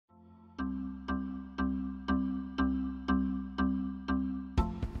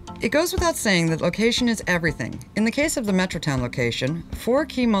It goes without saying that location is everything. In the case of the Metrotown location, 4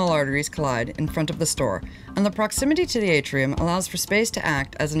 key mall arteries collide in front of the store, and the proximity to the atrium allows for space to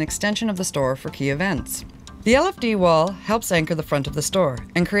act as an extension of the store for key events. The LFD wall helps anchor the front of the store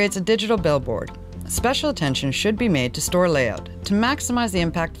and creates a digital billboard. Special attention should be made to store layout to maximize the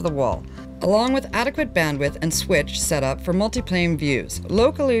impact of the wall, along with adequate bandwidth and switch setup for multi-plane views.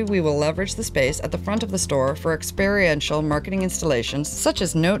 Locally, we will leverage the space at the front of the store for experiential marketing installations such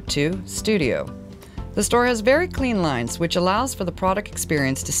as Note 2 Studio. The store has very clean lines, which allows for the product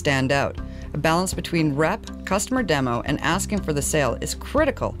experience to stand out. A balance between rep, customer demo, and asking for the sale is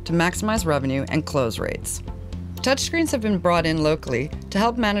critical to maximize revenue and close rates. Touchscreens have been brought in locally to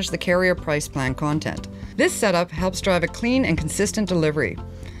help manage the carrier price plan content. This setup helps drive a clean and consistent delivery.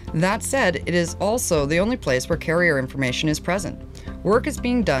 That said, it is also the only place where carrier information is present. Work is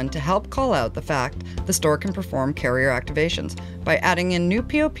being done to help call out the fact the store can perform carrier activations by adding in new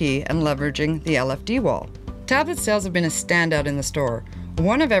POP and leveraging the LFD wall. Tablet sales have been a standout in the store.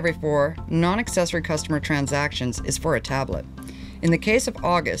 1 of every 4 non-accessory customer transactions is for a tablet. In the case of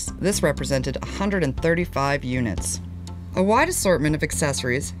August, this represented 135 units. A wide assortment of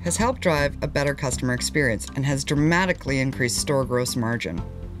accessories has helped drive a better customer experience and has dramatically increased store gross margin.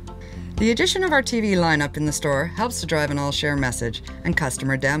 The addition of our TV lineup in the store helps to drive an all-share message and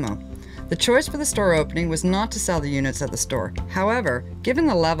customer demo. The choice for the store opening was not to sell the units at the store. However, given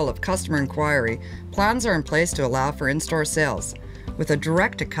the level of customer inquiry, plans are in place to allow for in-store sales, with a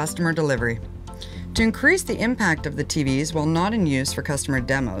direct-to-customer delivery. To increase the impact of the TVs while not in use for customer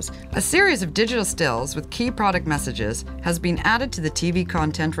demos, a series of digital stills with key product messages has been added to the TV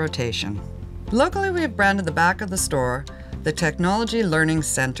content rotation. Locally, we have branded the back of the store the Technology Learning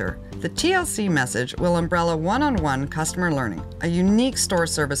Center. The TLC message will umbrella one-on-one customer learning, a unique store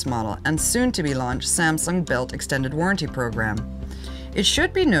service model, and soon-to-be-launched Samsung-built extended warranty program. It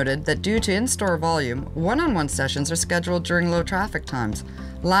should be noted that due to in-store volume, one-on-one sessions are scheduled during low traffic times.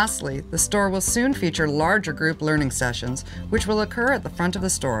 Lastly, the store will soon feature larger group learning sessions, which will occur at the front of the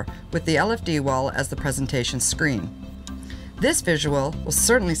store with the LFD wall as the presentation screen. This visual will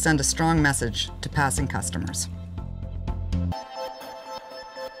certainly send a strong message to passing customers.